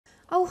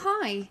Oh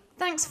hi,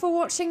 thanks for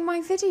watching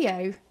my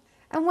video.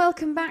 And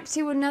welcome back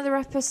to another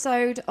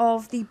episode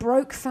of the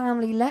Broke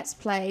Family Let's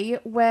Play,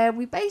 where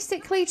we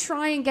basically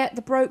try and get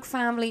the Broke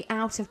family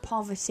out of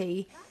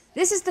poverty.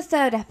 This is the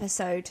third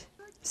episode.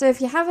 So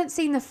if you haven't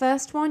seen the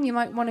first one, you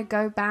might want to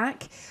go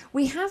back.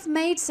 We have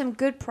made some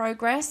good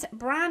progress.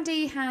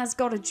 Brandi has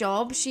got a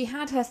job. She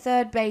had her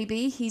third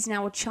baby. He's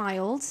now a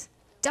child.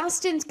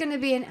 Dustin's going to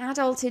be an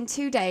adult in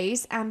 2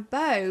 days, and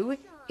Beau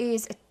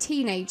is a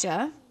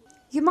teenager.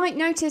 You might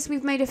notice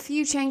we've made a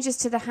few changes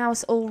to the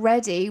house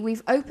already.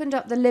 We've opened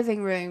up the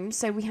living room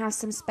so we have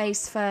some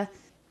space for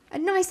a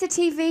nicer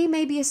TV,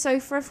 maybe a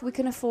sofa if we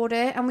can afford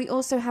it. And we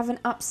also have an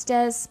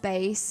upstairs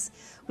space.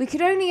 We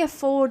could only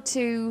afford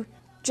to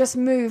just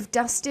move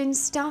Dustin's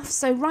stuff.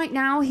 So right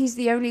now he's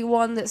the only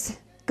one that's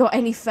got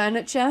any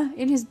furniture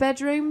in his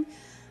bedroom.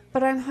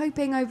 But I'm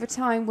hoping over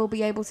time we'll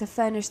be able to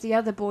furnish the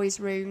other boys'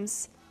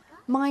 rooms.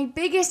 My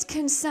biggest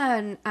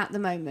concern at the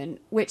moment,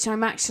 which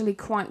I'm actually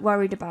quite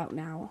worried about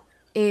now,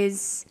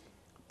 is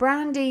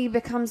Brandi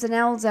becomes an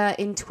elder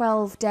in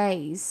 12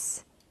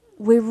 days.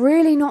 We're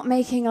really not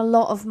making a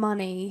lot of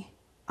money.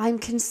 I'm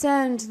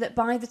concerned that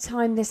by the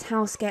time this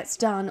house gets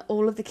done,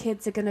 all of the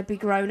kids are going to be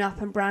grown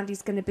up and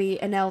Brandi's going to be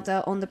an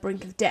elder on the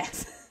brink of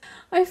death.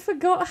 I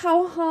forgot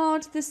how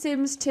hard The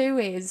Sims 2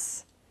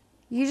 is.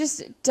 You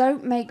just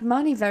don't make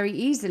money very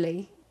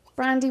easily.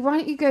 Brandi, why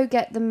don't you go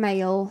get the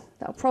mail?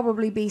 That'll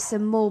probably be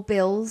some more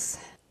bills,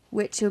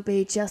 which will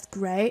be just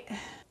great.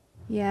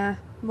 Yeah,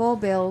 more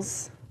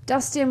bills.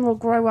 Dustin will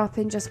grow up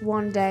in just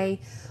 1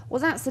 day. Well,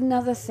 that's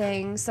another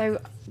thing.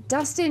 So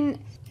Dustin,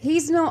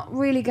 he's not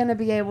really going to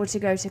be able to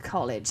go to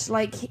college.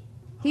 Like,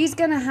 he's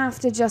going to have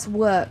to just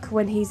work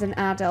when he's an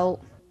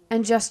adult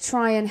and just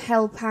try and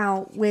help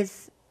out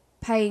with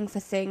paying for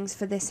things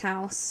for this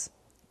house.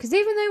 Because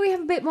even though we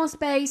have a bit more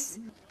space,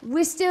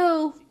 we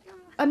still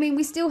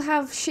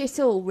have shit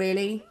all,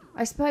 really.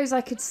 I suppose I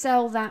could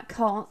sell that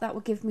cart. That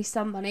would give me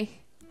some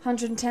money.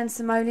 110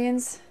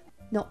 simoleons.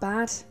 Not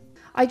bad.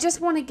 I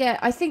just want to get,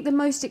 I think the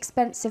most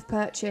expensive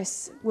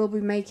purchase we'll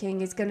be making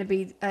is going to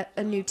be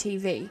a new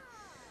TV.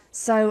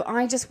 So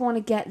I just want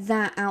to get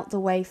that out the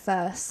way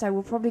first. So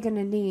we're probably going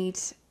to need,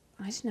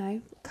 I don't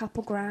know, a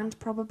couple grand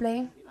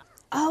probably.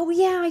 Oh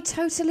yeah, I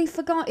totally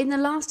forgot. In the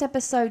last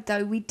episode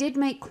though, we did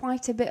make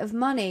quite a bit of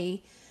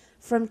money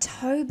from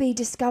Toby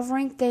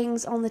discovering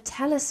things on the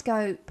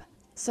telescope.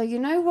 So you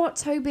know what,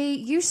 Toby?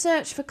 You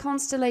search for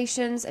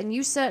constellations and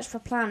you search for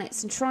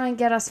planets and try and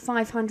get us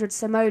 500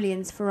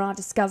 simoleons for our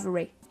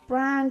discovery.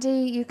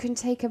 Brandi, you can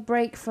take a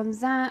break from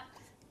that.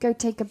 Go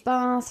take a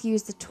bath,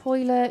 use the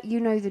toilet, you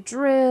know the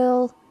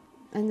drill.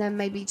 And then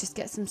maybe just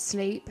get some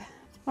sleep.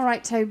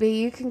 Alright, Toby,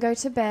 you can go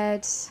to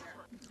bed.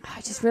 I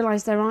just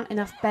realised there aren't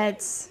enough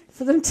beds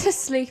for them to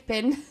sleep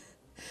in.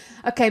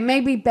 Okay,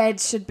 maybe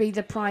beds should be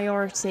the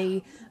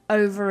priority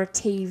over a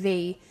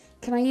TV.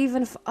 Can I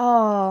even...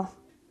 Oh...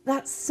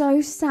 That's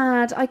so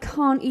sad. I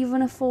can't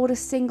even afford a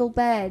single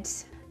bed.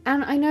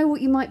 And I know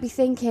what you might be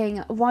thinking.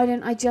 Why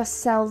don't I just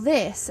sell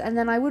this? And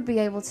then I would be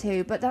able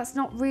to. But that's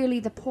not really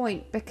the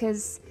point.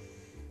 Because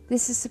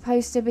this is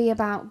supposed to be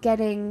about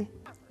getting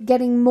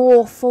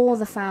more for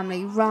the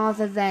family.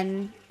 Rather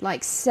than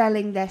like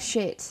selling their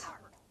shit.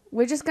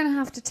 We're just going to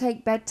have to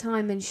take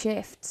bedtime in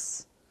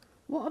shifts.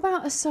 What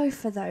about a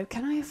sofa though?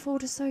 Can I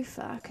afford a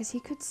sofa? Because he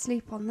could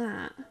sleep on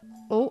that.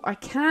 Oh, I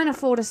can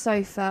afford a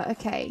sofa.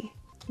 Okay.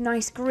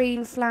 Nice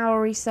green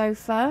flowery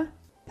sofa.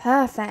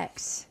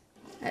 Perfect.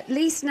 At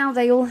least now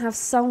they all have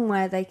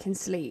somewhere they can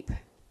sleep.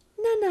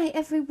 Night-night,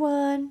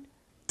 everyone.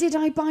 Did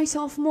I bite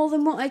off more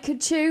than what I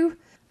could chew?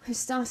 I'm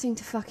starting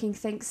to fucking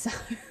think so.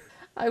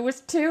 I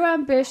was too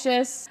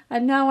ambitious,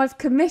 and now I've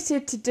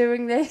committed to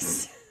doing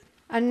this.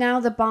 And now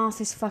the bath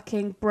is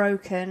fucking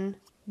broken.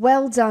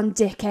 Well done,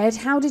 dickhead.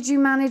 How did you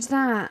manage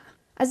that?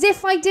 As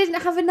if I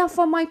didn't have enough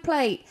on my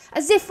plate.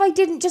 As if I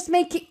didn't just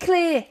make it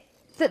clear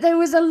that there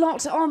was a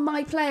lot on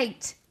my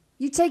plate.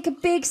 You take a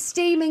big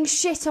steaming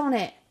shit on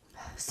it.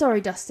 Sorry,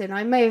 Dustin,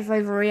 I may have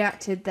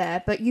overreacted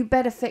there, but you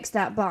better fix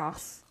that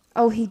bath.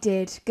 Oh, he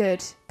did.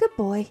 Good. Good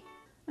boy.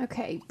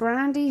 Okay,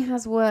 Brandi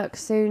has work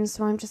soon,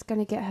 so I'm just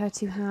going to get her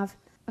to have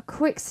a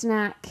quick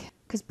snack.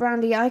 Because,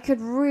 Brandi, I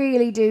could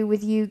really do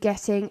with you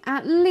getting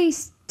at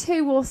least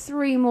 2 or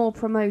 3 more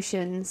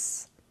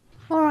promotions.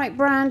 Alright,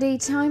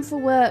 Brandi, time for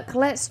work.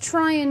 Let's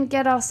try and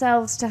get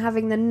ourselves to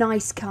having the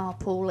nice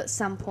carpool at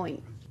some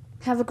point.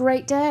 Have a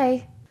great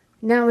day.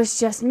 Now it's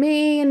just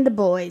me and the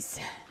boys.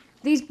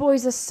 These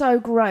boys are so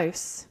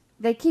gross.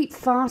 They keep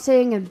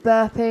farting and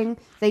burping.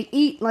 They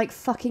eat like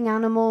fucking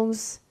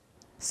animals.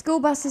 School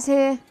bus is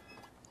here.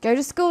 Go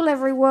to school,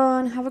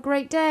 everyone. Have a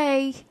great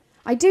day.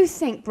 I do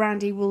think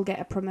Brandi will get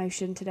a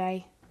promotion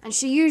today. And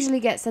she usually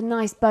gets a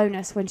nice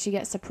bonus when she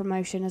gets a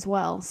promotion as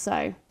well,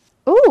 so...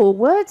 Ooh,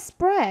 word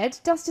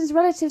spread. Dustin's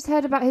relatives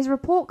heard about his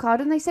report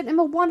card and they sent him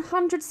a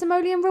 100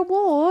 simoleon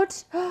reward.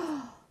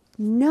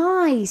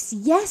 Nice.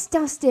 Yes,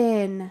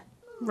 Dustin.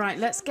 Right,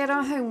 let's get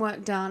our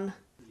homework done.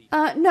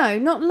 No,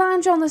 not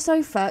lounge on the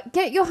sofa.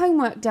 Get your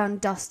homework done,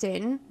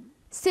 Dustin.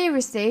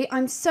 Seriously,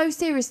 I'm so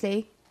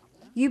seriously.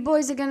 You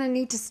boys are going to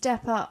need to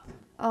step up.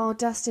 Oh,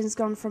 Dustin's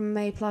gone from an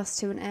A+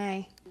 to an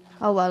A.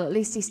 Oh, well, at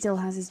least he still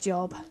has his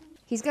job.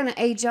 He's going to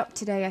age up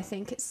today, I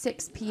think, at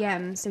 6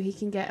 p.m. so he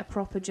can get a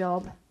proper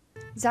job.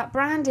 Is that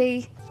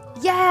Brandi?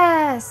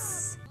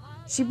 Yes!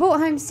 She brought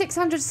home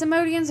 600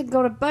 simoleons and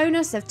got a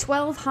bonus of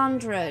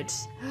 1,200.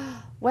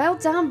 Well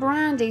done,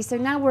 Brandi. So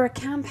now we're a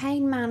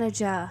campaign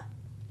manager.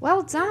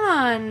 Well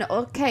done.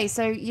 Okay,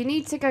 so you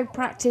need to go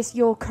practice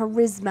your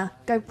charisma.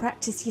 Go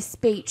practice your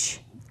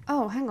speech.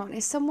 Oh, hang on.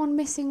 Is someone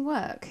missing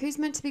work? Who's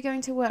meant to be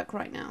going to work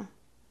right now?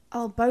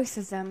 Oh, both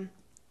of them.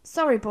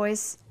 Sorry,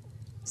 boys.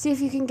 See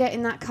if you can get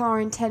in that car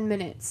in 10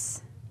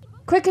 minutes.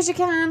 Quick as you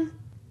can.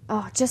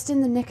 Oh, just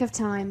in the nick of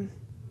time.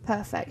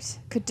 Perfect.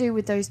 Could do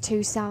with those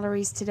 2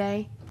 salaries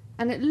today.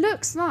 And it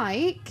looks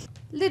like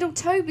little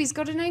Toby's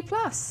got an A+.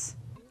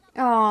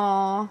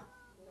 Aww.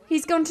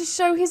 He's gone to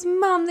show his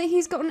mum that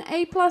he's got an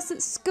A+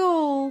 at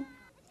school.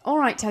 All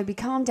right, Toby,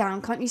 calm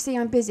down. Can't you see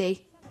I'm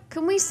busy?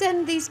 Can we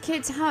send these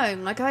kids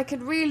home? Like, I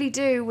could really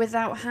do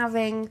without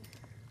having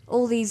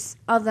all these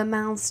other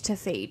mouths to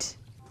feed.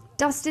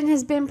 Dustin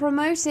has been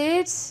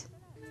promoted.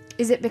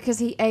 Is it because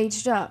he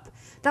aged up?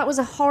 That was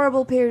a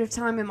horrible period of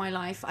time in my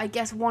life. I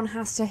guess one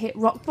has to hit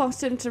rock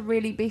bottom to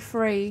really be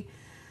free.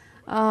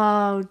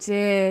 Oh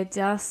dear,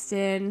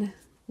 Dustin.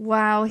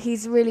 Wow,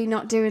 he's really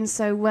not doing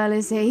so well,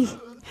 is he?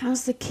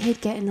 How's the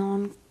kid getting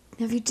on?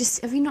 Have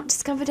you not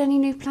discovered any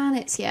new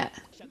planets yet?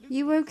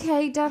 You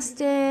okay,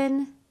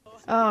 Dustin?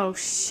 Oh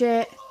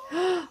shit.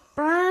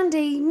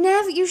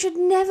 Brandi, you should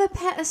never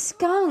pet a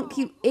skunk,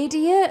 you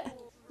idiot.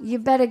 You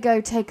better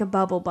go take a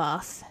bubble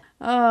bath.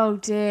 Oh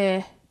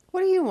dear.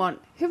 What do you want?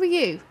 Who are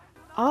you?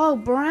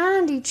 Oh,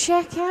 Brandi,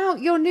 check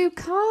out your new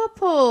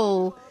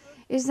carpool.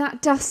 Is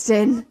that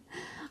Dustin?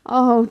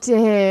 Oh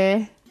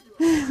dear.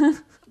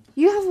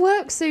 You have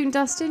work soon,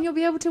 Dustin. You'll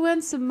be able to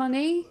earn some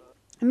money.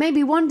 And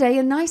maybe one day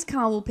a nice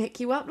car will pick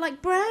you up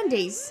like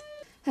Brandi's.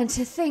 And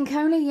to think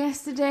only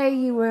yesterday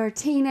you were a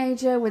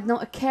teenager with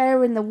not a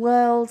care in the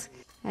world.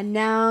 And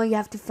now you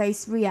have to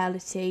face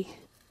reality.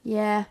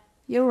 Yeah,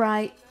 you're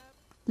right.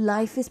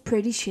 Life is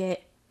pretty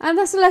shit. And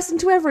that's a lesson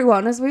to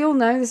everyone. As we all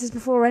know, this is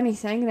before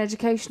anything, an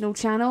educational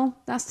channel.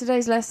 That's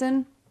today's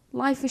lesson.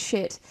 Life is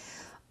shit.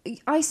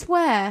 I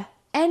swear,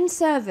 end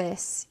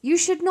service. You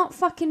should not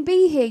fucking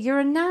be here. You're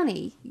a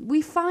nanny.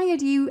 We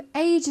fired you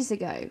ages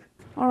ago.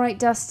 All right,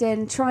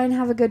 Dustin, try and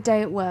have a good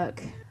day at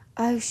work.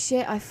 Oh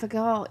shit, I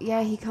forgot.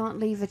 Yeah, he can't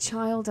leave a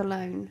child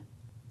alone.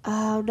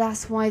 Oh,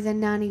 that's why the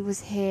nanny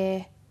was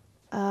here.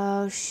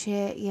 Oh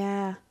shit,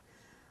 yeah.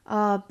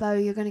 Oh, Bo,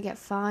 you're going to get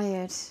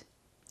fired.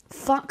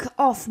 Fuck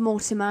off,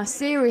 Mortimer.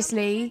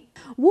 Seriously.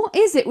 What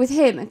is it with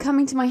him and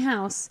coming to my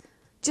house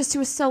just to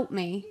assault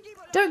me?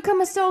 Don't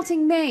come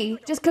assaulting me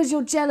just because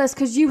you're jealous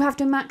because you have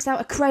to max out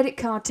a credit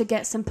card to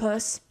get some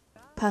puss.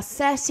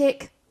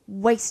 Pathetic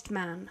waste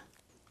man.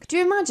 Could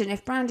you imagine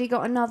if Brandi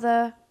got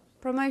another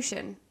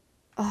promotion?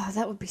 Oh,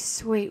 that would be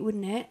sweet,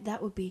 wouldn't it?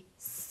 That would be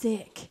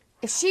sick.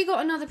 If she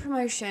got another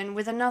promotion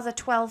with another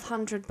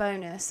 1,200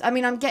 bonus, I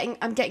mean, I'm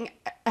getting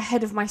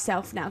ahead of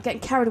myself now,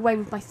 getting carried away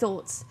with my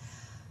thoughts.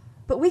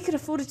 But we could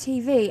afford a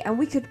TV, and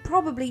we could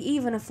probably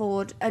even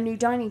afford a new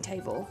dining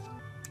table.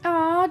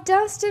 Aw,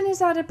 Dustin has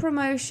had a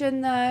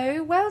promotion,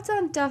 though. Well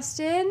done,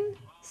 Dustin.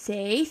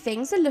 See,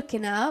 things are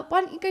looking up.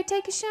 Why don't you go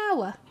take a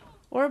shower?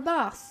 Or a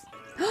bath?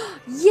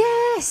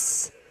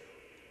 Yes!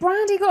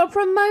 Brandi got a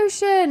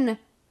promotion!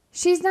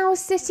 She's now a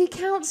city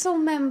council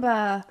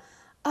member.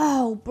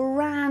 Oh,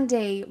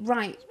 Brandi.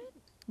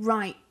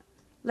 Right.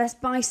 Let's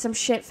buy some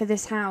shit for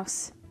this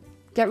house.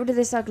 Get rid of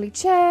this ugly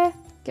chair.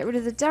 Get rid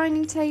of the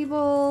dining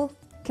table.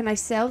 Can I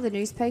sell the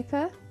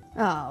newspaper?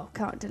 Oh,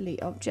 can't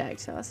delete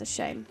object. Oh, that's a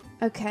shame.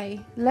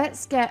 Okay,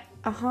 let's get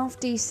a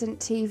half-decent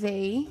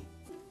TV.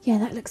 Yeah,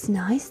 that looks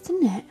nice,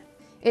 doesn't it?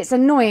 It's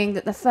annoying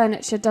that the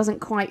furniture doesn't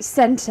quite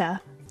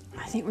centre.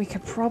 I think we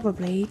could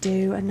probably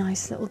do a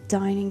nice little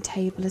dining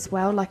table as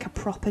well, like a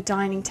proper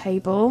dining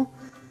table.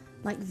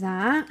 Like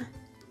that.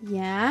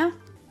 Yeah.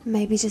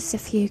 Maybe just a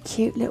few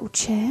cute little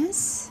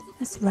chairs.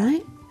 That's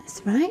right.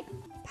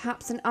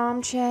 Perhaps an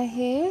armchair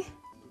here.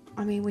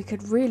 I mean, we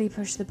could really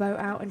push the boat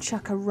out and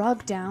chuck a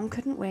rug down,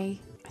 couldn't we?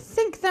 I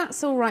think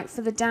that's all right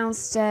for the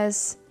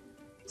downstairs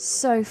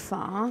so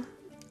far.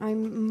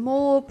 I'm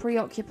more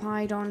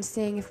preoccupied on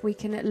seeing if we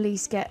can at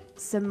least get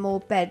some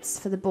more beds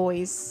for the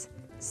boys.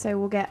 So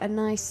we'll get a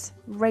nice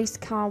race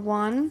car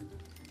one.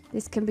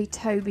 This can be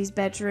Toby's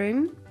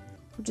bedroom.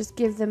 We'll just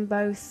give them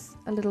both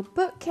a little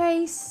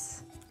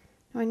bookcase.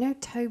 Now, I know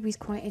Toby's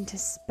quite into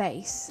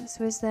space,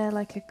 so is there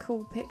like a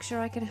cool picture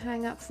I can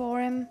hang up for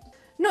him?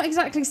 Not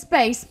exactly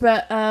space,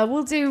 but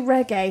we'll do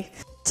reggae.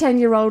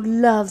 10-year-old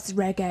loves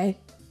reggae.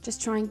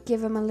 Just try and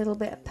give him a little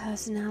bit of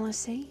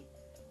personality.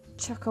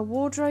 Chuck a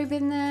wardrobe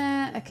in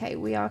there. Okay,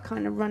 we are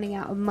kind of running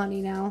out of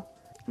money now.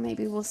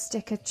 Maybe we'll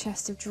stick a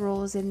chest of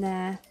drawers in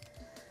there.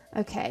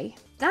 Okay,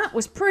 that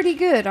was pretty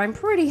good. I'm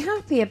pretty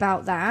happy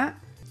about that.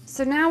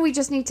 So now we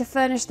just need to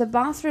furnish the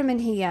bathroom in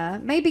here.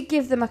 Maybe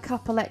give them a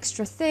couple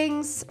extra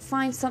things.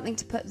 Find something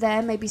to put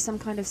there. Maybe some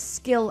kind of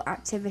skill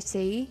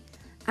activity.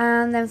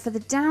 And then for the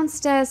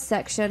downstairs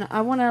section,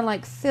 I want to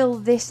like fill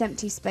this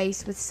empty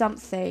space with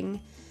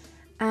something.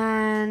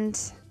 And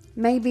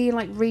maybe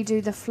like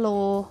redo the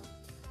floor.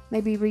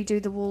 Maybe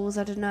redo the walls,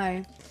 I don't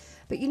know.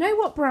 But you know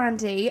what,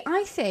 Brandi?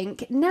 I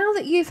think now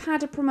that you've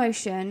had a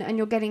promotion and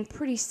you're getting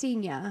pretty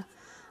senior,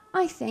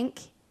 I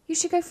think you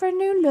should go for a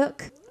new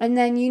look. And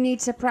then you need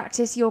to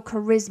practice your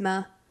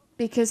charisma.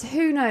 Because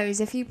who knows,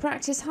 if you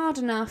practice hard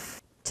enough,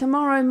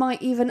 tomorrow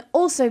might even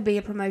also be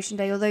a promotion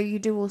day, although you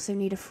do also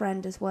need a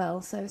friend as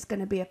well, so it's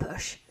going to be a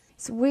push.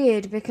 It's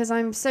weird because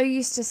I'm so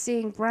used to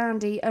seeing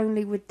Brandi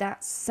only with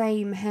that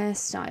same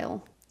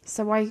hairstyle.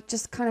 So I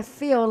just kind of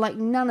feel like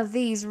none of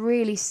these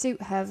really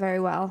suit her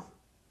very well.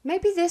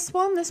 Maybe this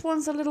one? This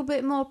one's a little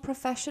bit more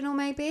professional,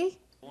 maybe?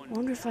 I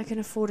wonder if I can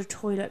afford a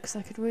toilet, because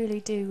I could really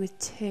do with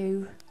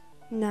 2.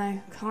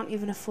 No, can't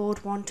even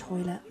afford 1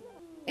 toilet.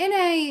 In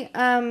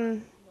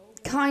a,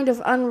 kind of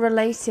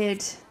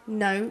unrelated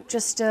note,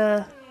 just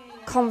a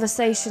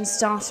conversation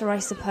starter, I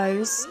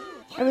suppose.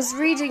 I was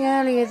reading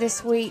earlier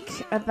this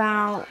week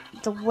about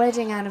the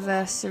wedding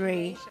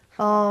anniversary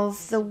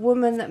of the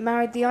woman that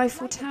married the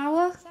Eiffel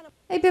Tower.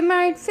 They've been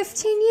married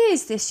 15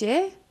 years this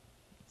year.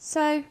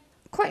 So,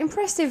 quite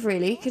impressive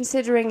really,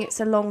 considering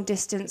it's a long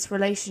distance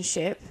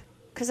relationship.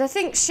 Because I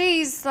think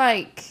she's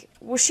like,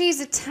 well,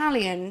 she's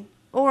Italian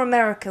or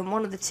American,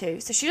 one of the two.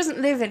 So she doesn't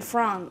live in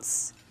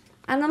France.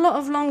 And a lot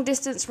of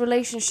long-distance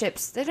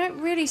relationships, they don't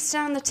really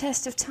stand the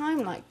test of time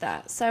like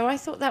that. So I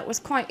thought that was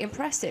quite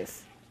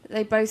impressive.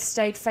 They both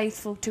stayed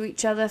faithful to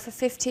each other for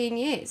 15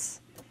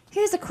 years.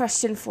 Here's a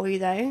question for you,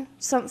 though.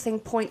 Something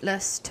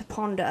pointless to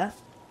ponder.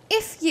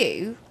 If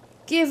you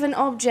give an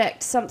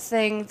object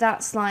something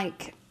that's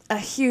like a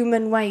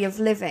human way of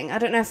living, I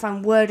don't know if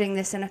I'm wording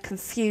this in a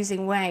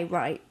confusing way,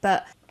 right?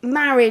 But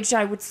marriage,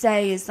 I would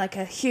say, is like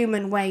a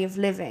human way of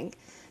living.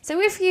 So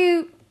if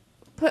you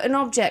put an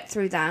object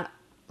through that,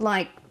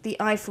 like the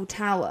Eiffel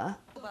Tower,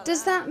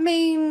 does that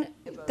mean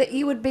that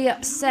you would be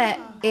upset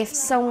if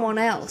someone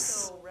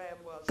else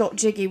got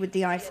jiggy with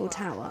the Eiffel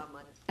Tower?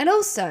 And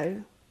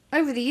also,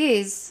 over the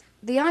years,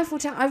 the Eiffel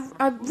Tower,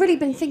 I've really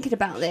been thinking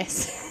about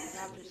this.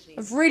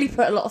 I've really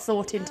put a lot of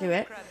thought into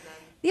it.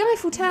 The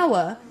Eiffel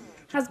Tower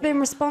has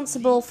been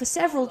responsible for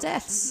several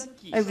deaths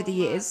over the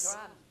years.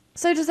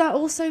 So does that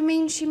also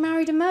mean she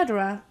married a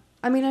murderer?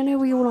 I mean, I know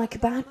we all like a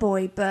bad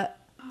boy, but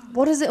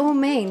what does it all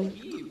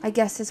mean? I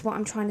guess is what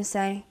I'm trying to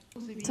say.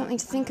 Something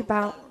to think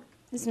about,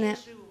 isn't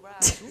it?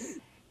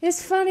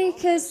 It's funny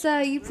because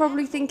you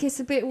probably think it's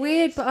a bit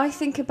weird, but I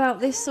think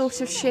about this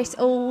sort of shit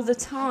all the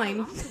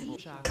time.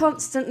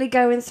 Constantly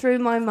going through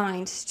my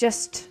mind,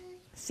 just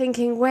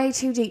thinking way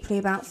too deeply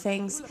about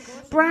things.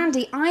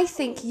 Brandi, I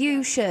think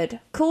you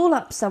should call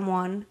up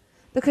someone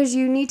because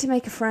you need to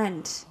make a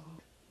friend.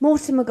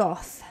 Mortimer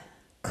Goth.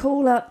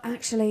 Call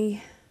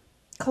Angela.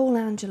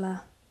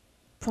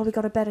 Probably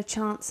got a better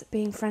chance at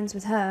being friends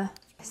with her.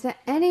 Is there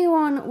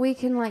anyone we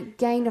can, like,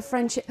 gain a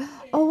friendship?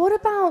 Oh, what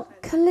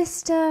about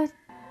Callista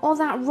or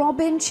that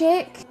Robin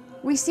chick?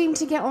 We seem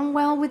to get on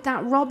well with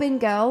that Robin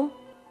girl.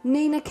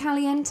 Nina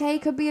Caliente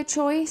could be a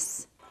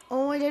choice.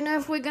 Oh, I don't know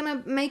if we're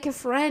gonna make a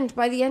friend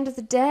by the end of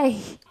the day.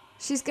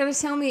 She's gonna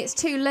tell me it's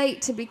too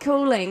late to be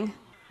calling.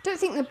 Don't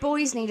think the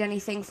boys need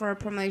anything for a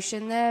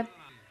promotion. They're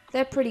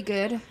pretty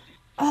good.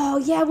 Oh,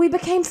 yeah, we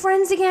became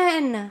friends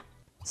again.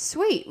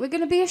 Sweet, we're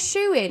gonna be a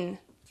shoo-in.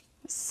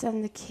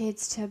 Send the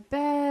kids to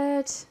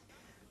bed.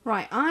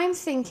 Right, I'm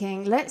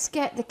thinking let's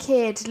get the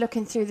kid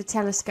looking through the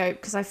telescope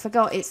because I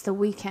forgot it's the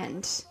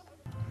weekend.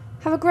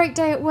 Have a great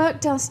day at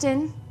work,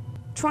 Dustin.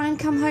 Try and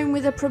come home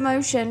with a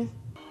promotion.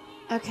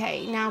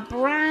 Okay, now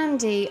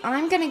Brandi,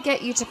 I'm going to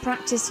get you to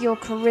practice your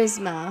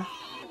charisma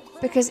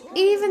because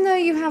even though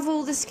you have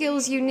all the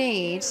skills you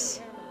need,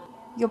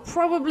 you're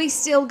probably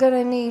still going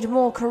to need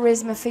more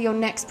charisma for your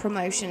next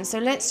promotion. So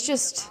let's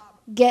just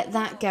get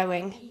that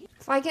going.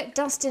 If I get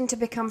Dustin to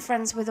become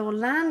friends with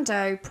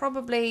Orlando,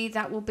 probably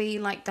that will be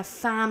like the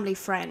family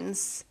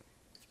friends.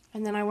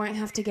 And then I won't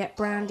have to get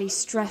Brandi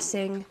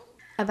stressing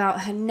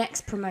about her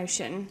next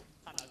promotion.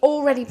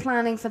 Already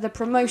planning for the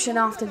promotion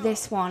after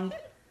this one.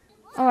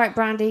 All right,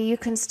 Brandi, you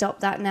can stop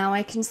that now.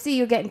 I can see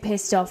you're getting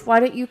pissed off. Why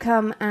don't you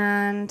come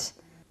and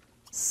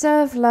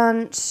serve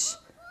lunch,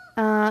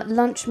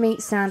 lunch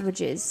meat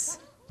sandwiches.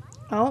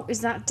 Oh,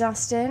 is that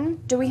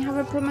Dustin? Do we have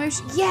a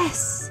promotion?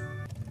 Yes!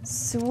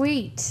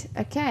 Sweet.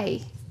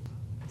 Okay.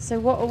 So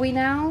what are we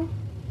now?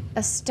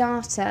 A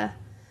starter.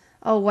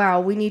 Oh, wow.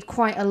 We need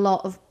quite a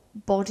lot of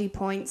body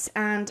points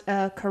and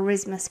a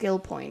charisma skill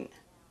point.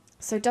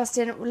 So,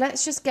 Dustin,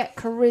 let's just get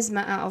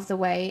charisma out of the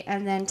way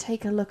and then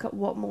take a look at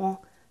what more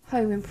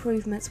home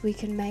improvements we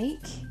can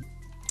make.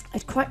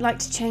 I'd quite like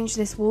to change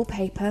this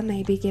wallpaper,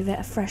 maybe give it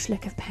a fresh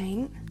lick of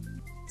paint.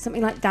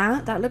 Something like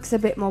that. That looks a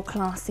bit more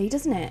classy,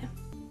 doesn't it?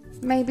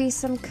 Maybe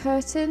some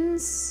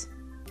curtains,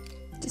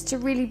 just to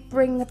really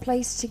bring the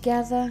place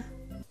together.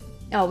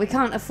 Oh, we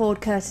can't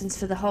afford curtains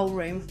for the whole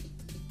room.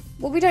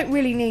 Well, we don't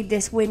really need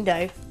this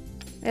window.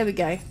 There we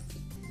go.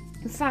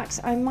 In fact,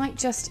 I might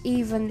just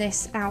even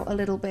this out a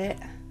little bit.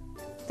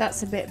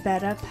 That's a bit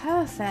better.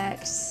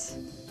 Perfect.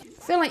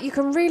 I feel like you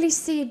can really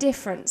see a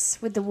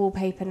difference with the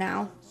wallpaper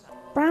now.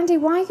 Brandi,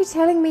 why are you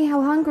telling me how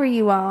hungry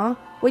you are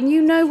when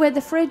you know where the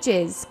fridge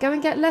is? Go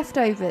and get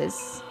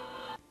leftovers.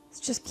 Let's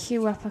just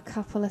queue up a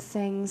couple of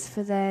things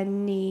for their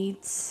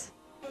needs.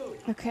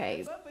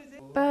 Okay,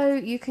 Bo,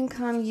 you can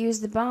come use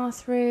the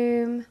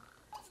bathroom.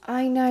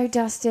 I know,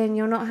 Dustin,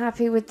 you're not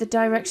happy with the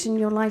direction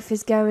your life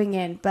is going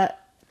in, but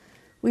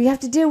we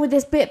have to deal with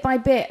this bit by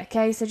bit,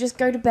 okay? So just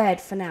go to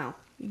bed for now.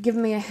 You're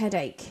giving me a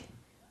headache.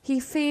 He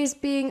fears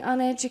being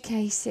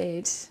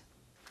uneducated.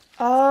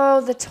 Oh,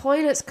 the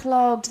toilet's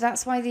clogged.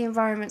 That's why the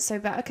environment's so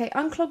bad. Okay,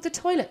 unclog the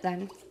toilet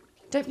then.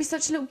 Don't be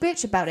such a little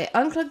bitch about it.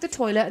 Unclog the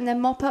toilet and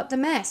then mop up the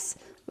mess.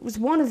 It was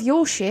one of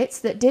your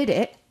shits that did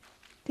it.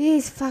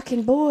 These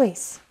fucking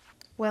boys.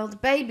 Well, the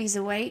baby's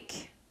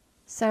awake,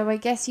 so I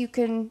guess you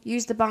can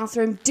use the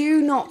bathroom.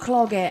 Do not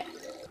clog it.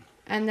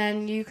 And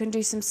then you can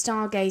do some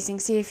stargazing,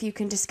 see if you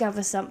can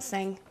discover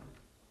something.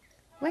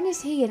 When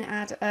is he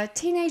a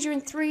teenager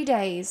in 3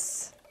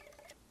 days?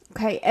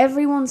 Okay,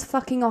 everyone's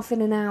fucking off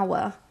in an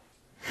hour.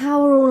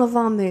 How are all of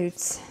our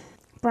moods?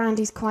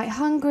 Brandi's quite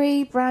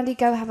hungry. Brandi,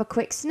 go have a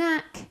quick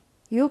snack.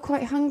 You're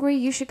quite hungry.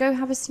 You should go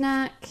have a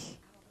snack.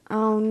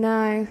 Oh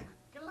no.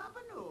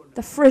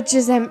 The fridge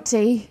is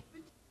empty.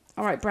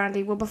 Alright,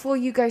 Brandi. Well, before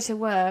you go to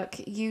work,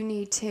 you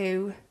need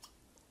to...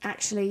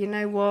 Actually, you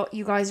know what?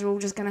 You guys are all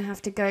just going to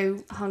have to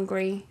go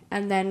hungry.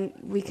 And then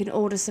we can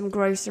order some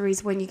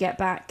groceries when you get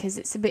back. Because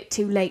it's a bit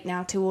too late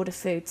now to order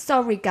food.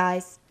 Sorry,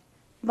 guys.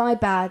 My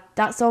bad.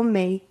 That's on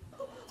me.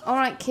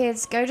 Alright,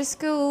 kids. Go to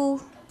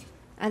school.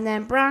 And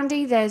then,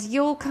 Brandi, there's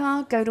your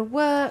car. Go to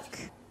work.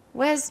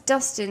 Where's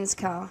Dustin's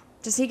car?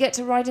 Does he get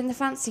to ride in the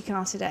fancy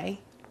car today?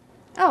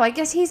 Oh, I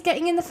guess he's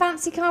getting in the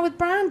fancy car with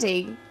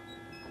Brandi.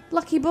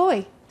 Lucky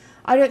boy.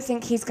 I don't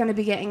think he's going to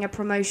be getting a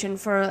promotion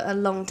for a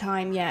long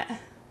time yet.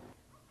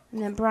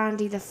 And then,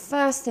 Brandi, the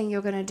first thing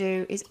you're going to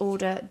do is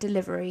order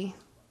delivery.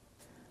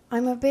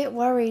 I'm a bit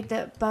worried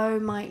that Bo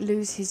might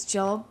lose his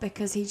job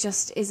because he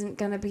just isn't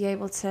going to be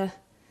able to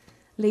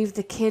leave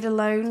the kid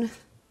alone.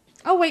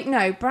 Oh, wait,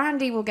 no.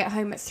 Brandi will get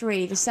home at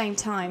 3 the same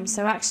time,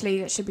 so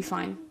actually that should be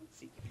fine.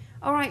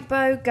 All right,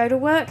 Bo, go to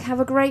work. Have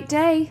a great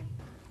day.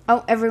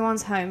 Oh,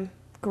 everyone's home.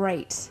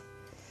 Great.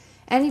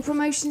 Any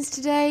promotions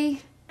today?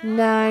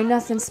 No,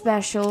 nothing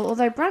special.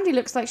 Although Brandi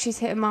looks like she's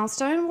hit a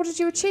milestone. What did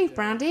you achieve,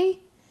 Brandi?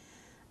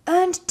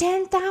 Earned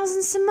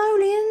 10,000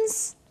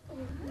 simoleons.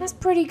 That's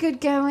pretty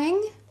good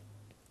going.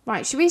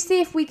 Right, should we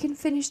see if we can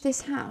finish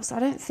this house? I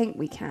don't think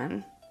we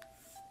can.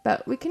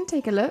 But we can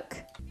take a look.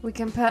 We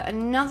can put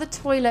another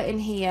toilet in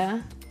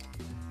here.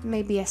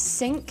 Maybe a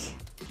sink.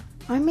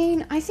 I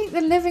mean, I think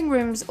the living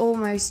room's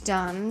almost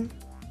done.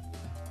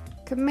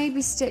 Could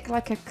maybe stick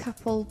like a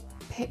couple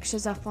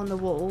pictures up on the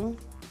wall.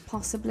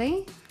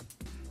 Possibly.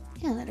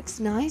 Yeah, that looks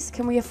nice.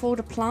 Can we afford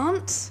a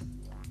plant?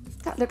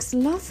 That looks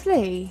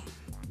lovely.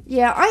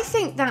 Yeah, I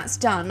think that's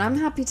done. I'm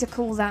happy to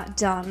call that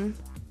done.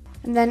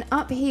 And then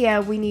up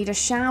here, we need a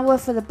shower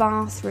for the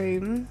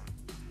bathroom.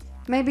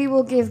 Maybe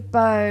we'll give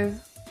Bo...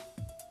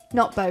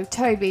 Not Bo,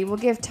 Toby. We'll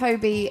give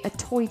Toby a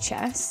toy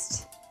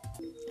chest.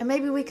 And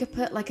maybe we could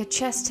put like a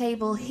chess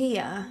table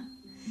here.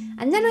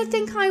 And then I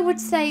think I would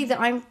say that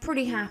I'm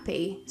pretty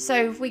happy.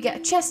 So if we get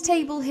a chess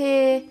table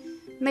here,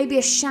 maybe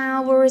a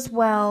shower as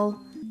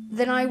well,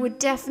 then I would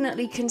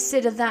definitely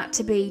consider that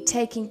to be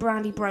taking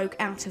Brandi Broke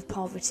out of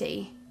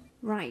poverty.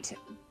 Right.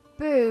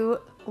 Boo,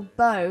 or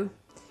Bo.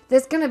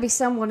 There's going to be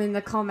someone in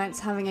the comments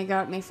having a go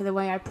at me for the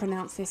way I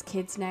pronounce this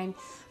kid's name.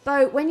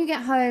 Bo, when you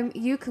get home,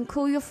 you can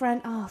call your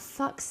friend... Oh,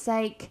 fuck's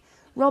sake.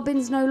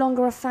 Robin's no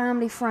longer a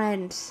family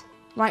friend.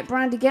 Right,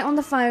 Brandi, get on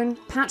the phone,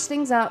 patch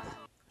things up.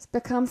 Let's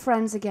become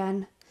friends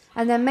again.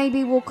 And then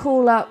maybe we'll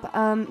call up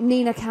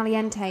Nina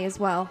Caliente as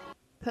well.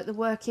 Put the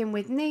work in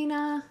with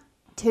Nina.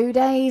 2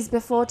 days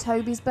before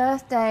Toby's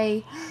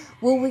birthday.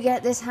 Will we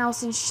get this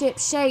house in ship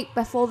shape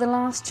before the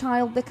last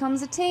child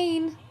becomes a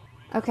teen?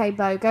 Okay,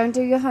 Bo, go and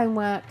do your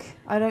homework.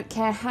 I don't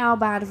care how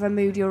bad of a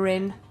mood you're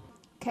in.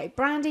 Okay,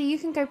 Brandi, you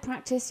can go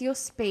practice your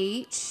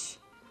speech.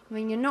 I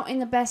mean, you're not in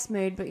the best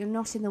mood, but you're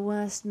not in the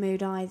worst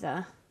mood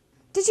either.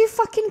 Did you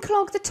fucking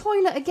clog the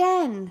toilet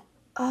again?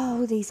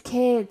 Oh, these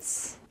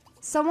kids.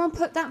 Someone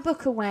put that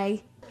book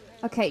away.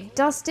 Okay,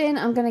 Dustin,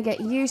 I'm going to get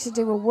you to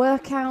do a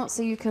workout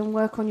so you can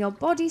work on your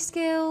body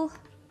skill.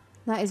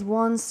 That is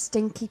one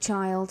stinky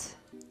child.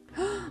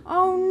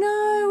 Oh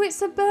no,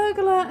 it's a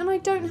burglar and I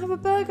don't have a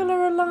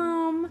burglar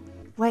alarm.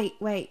 Wait.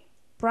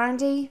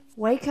 Brandi,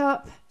 wake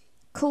up.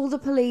 Call the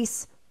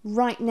police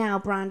right now,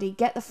 Brandi.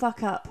 Get the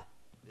fuck up.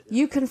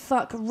 You can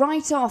fuck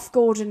right off,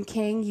 Gordon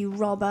King, you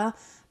robber.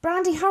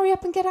 Brandi, hurry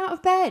up and get out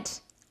of bed.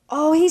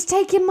 Oh, he's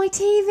taking my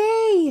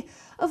TV.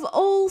 Of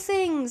all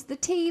things, the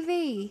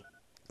TV.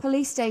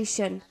 Police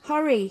station.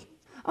 Hurry.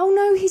 Oh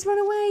no, he's run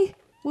away.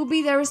 We'll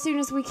be there as soon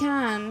as we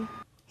can.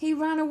 He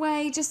ran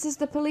away just as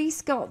the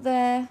police got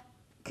there.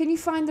 Can you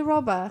find the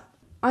robber?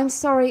 I'm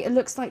sorry, it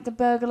looks like the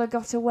burglar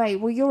got away.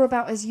 Well, you're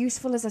about as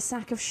useful as a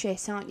sack of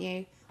shit, aren't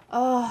you?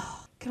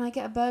 Oh, can I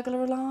get a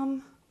burglar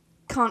alarm?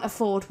 Can't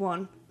afford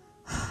one.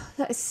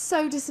 That is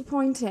so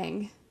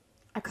disappointing.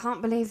 I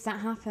can't believe that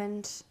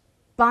happened.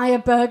 buy a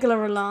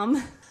burglar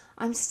alarm.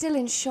 I'm still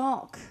in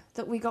shock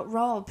that we got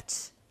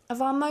robbed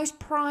of our most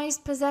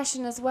prized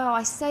possession as well.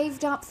 I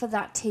saved up for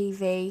that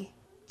TV.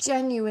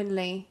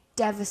 Genuinely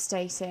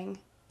devastating.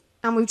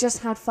 And we've just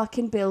had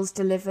fucking bills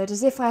delivered,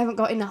 as if I haven't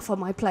got enough on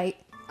my plate.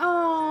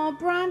 Oh,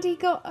 Brandi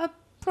got a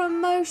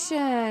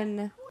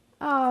promotion.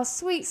 Oh,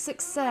 sweet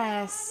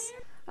success.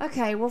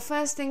 Okay, well,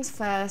 first things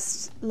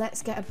first,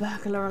 let's get a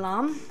burglar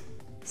alarm.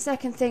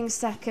 Second things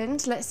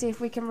second, let's see if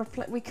we can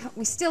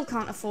we still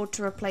can't afford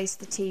to replace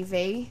the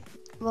TV.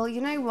 Well, you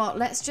know what?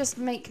 Let's just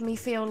make me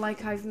feel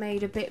like I've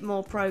made a bit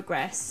more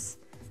progress.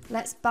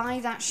 Let's buy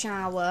that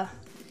shower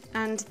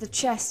and the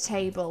chess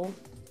table.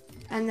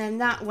 And then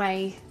that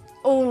way,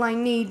 all I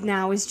need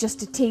now is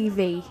just a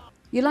TV.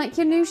 You like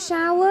your new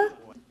shower?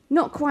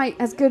 Not quite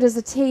as good as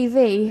a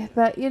TV,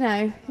 but you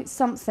know, it's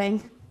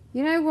something.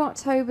 You know what,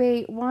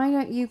 Toby? Why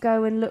don't you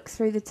go and look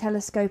through the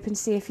telescope and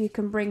see if you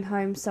can bring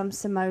home some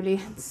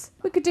simoleons?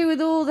 We could do with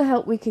all the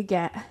help we could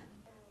get.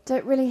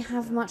 Don't really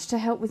have much to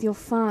help with your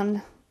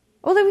fun.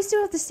 Although we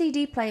still have the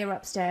CD player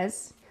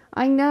upstairs.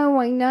 I know.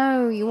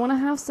 You want to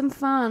have some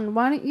fun.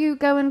 Why don't you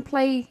go and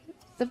play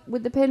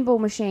with the pinball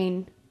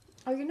machine?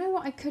 Oh, you know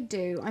what I could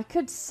do? I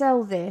could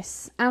sell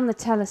this and the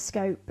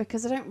telescope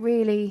because I don't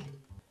really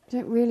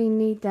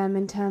need them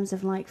in terms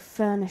of like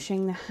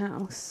furnishing the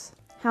house.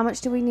 How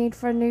much do we need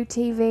for a new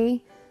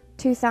TV?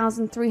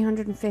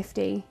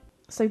 2,350.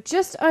 So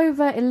just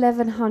over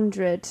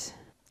 1,100.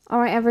 All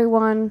right,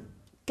 everyone.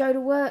 Go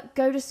to work,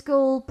 go to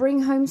school,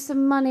 bring home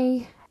some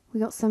money. We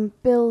got some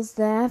bills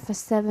there for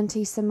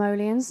 70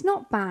 simoleons.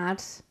 Not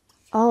bad.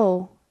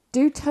 Oh,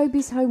 do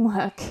Toby's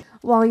homework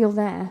while you're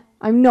there.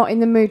 I'm not in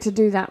the mood to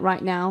do that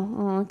right now.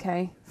 Oh,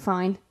 okay,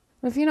 fine.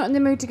 Well, if you're not in the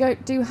mood to go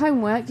do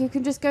homework, you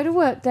can just go to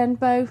work then,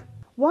 Bo.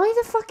 Why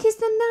the fuck is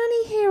the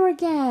nanny here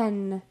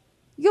again?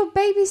 You're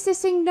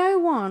babysitting no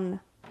one.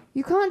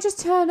 You can't just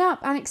turn up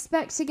and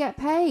expect to get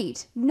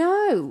paid.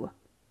 No.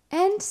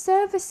 End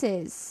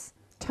services.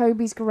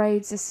 Toby's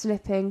grades are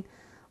slipping.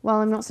 Well,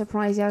 I'm not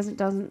surprised he hasn't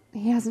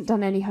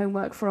done any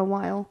homework for a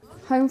while.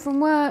 Home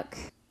from work.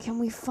 Can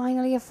we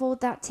finally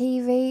afford that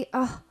TV?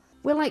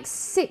 We're like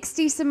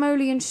 60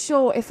 simoleons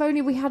short. If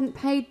only we hadn't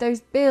paid those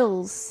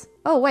bills.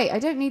 Oh, wait, I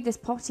don't need this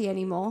potty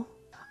anymore.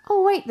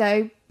 Oh, wait,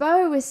 though.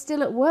 Bo is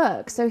still at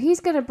work, so he's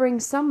going to bring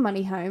some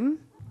money home.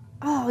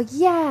 Oh,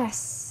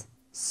 yes.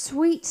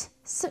 Sweet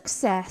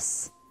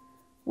success.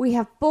 We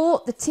have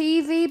bought the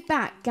TV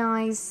back,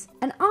 guys.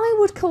 And I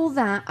would call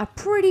that a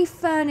pretty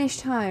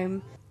furnished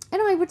home.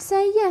 And I would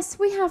say, yes,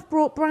 we have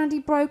brought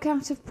Brandi Broke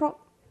out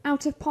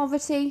of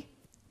poverty.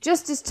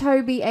 Just as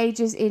Toby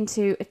ages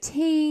into a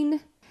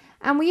teen.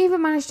 And we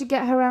even managed to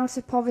get her out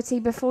of poverty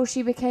before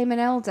she became an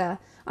elder.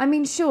 I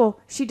mean, sure,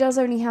 she does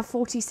only have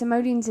 40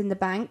 simoleons in the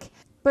bank.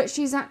 But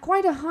she's at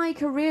quite a high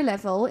career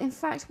level. In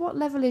fact, what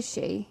level is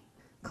she?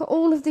 Got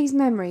all of these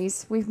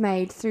memories we've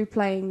made through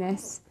playing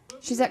this.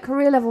 She's at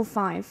career level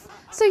 5.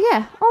 So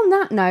yeah, on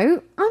that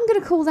note, I'm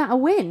going to call that a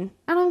win.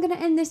 And I'm going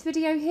to end this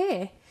video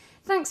here.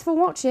 Thanks for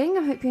watching.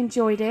 I hope you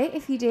enjoyed it.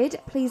 If you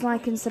did, please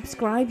like and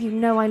subscribe. You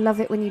know I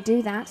love it when you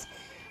do that.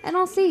 And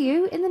I'll see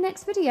you in the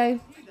next video.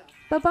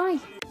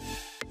 Bye-bye.